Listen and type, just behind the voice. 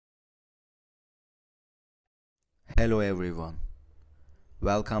Hello everyone,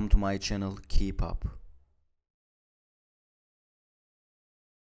 welcome to my channel. Keep up.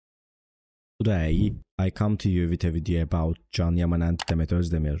 Today, I come to you with a video about Yaman and Demet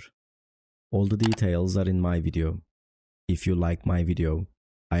Özdemir. All the details are in my video. If you like my video,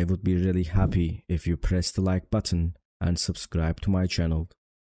 I would be really happy if you press the like button and subscribe to my channel.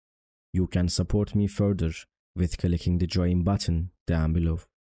 You can support me further with clicking the join button down below.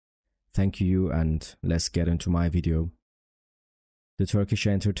 Thank you, and let's get into my video. The Turkish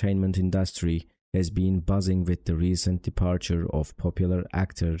entertainment industry has been buzzing with the recent departure of popular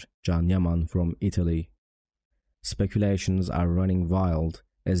actor Yaman from Italy. Speculations are running wild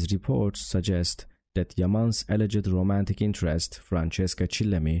as reports suggest that Yaman's alleged romantic interest, Francessa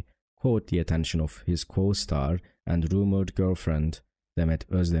Chillemi, caught the attention of his co-star and rumored girlfriend, Demet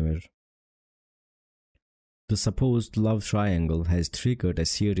Özdemir. The supposed love triangle has triggered a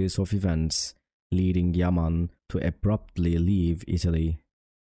series of events, leading Yaman to abruptly leave Italy.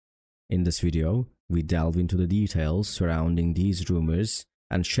 In this video, we delve into the details surrounding these rumors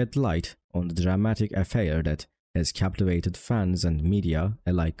and shed light on the dramatic affair that has captivated fans and media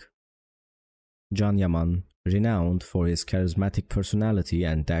alike. Yaman, renowned for his charismatic personality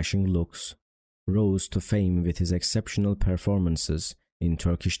and dashing looks, rose to fame with his exceptional performances in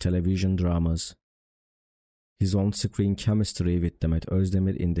Turkish television dramas. His on-screen chemistry with Demet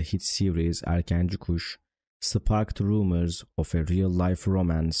Özdemir in the hit series Erkenci Kuş sparked rumors of a real-life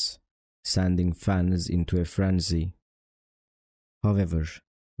romance, sending fans into a frenzy. However,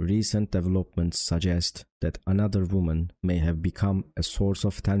 recent developments suggest that another woman may have become a source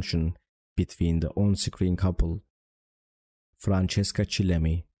of tension between the on-screen couple. Francessa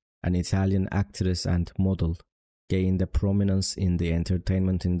Chillemi, an Italian actress and model, gained a prominence in the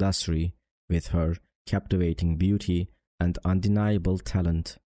entertainment industry with her captivating beauty and undeniable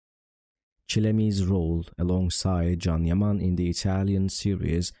talent. Chillemi's role alongside Yaman in the Italian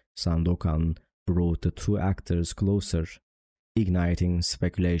series Sandokan brought the two actors closer, igniting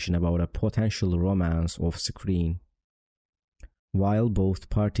speculation about a potential romance off-screen. While both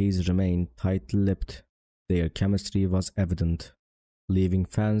parties remained tight-lipped, their chemistry was evident, leaving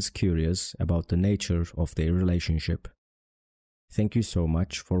fans curious about the nature of their relationship. Thank you so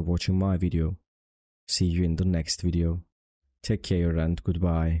much for watching my video. See you in the next video. Take care and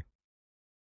goodbye.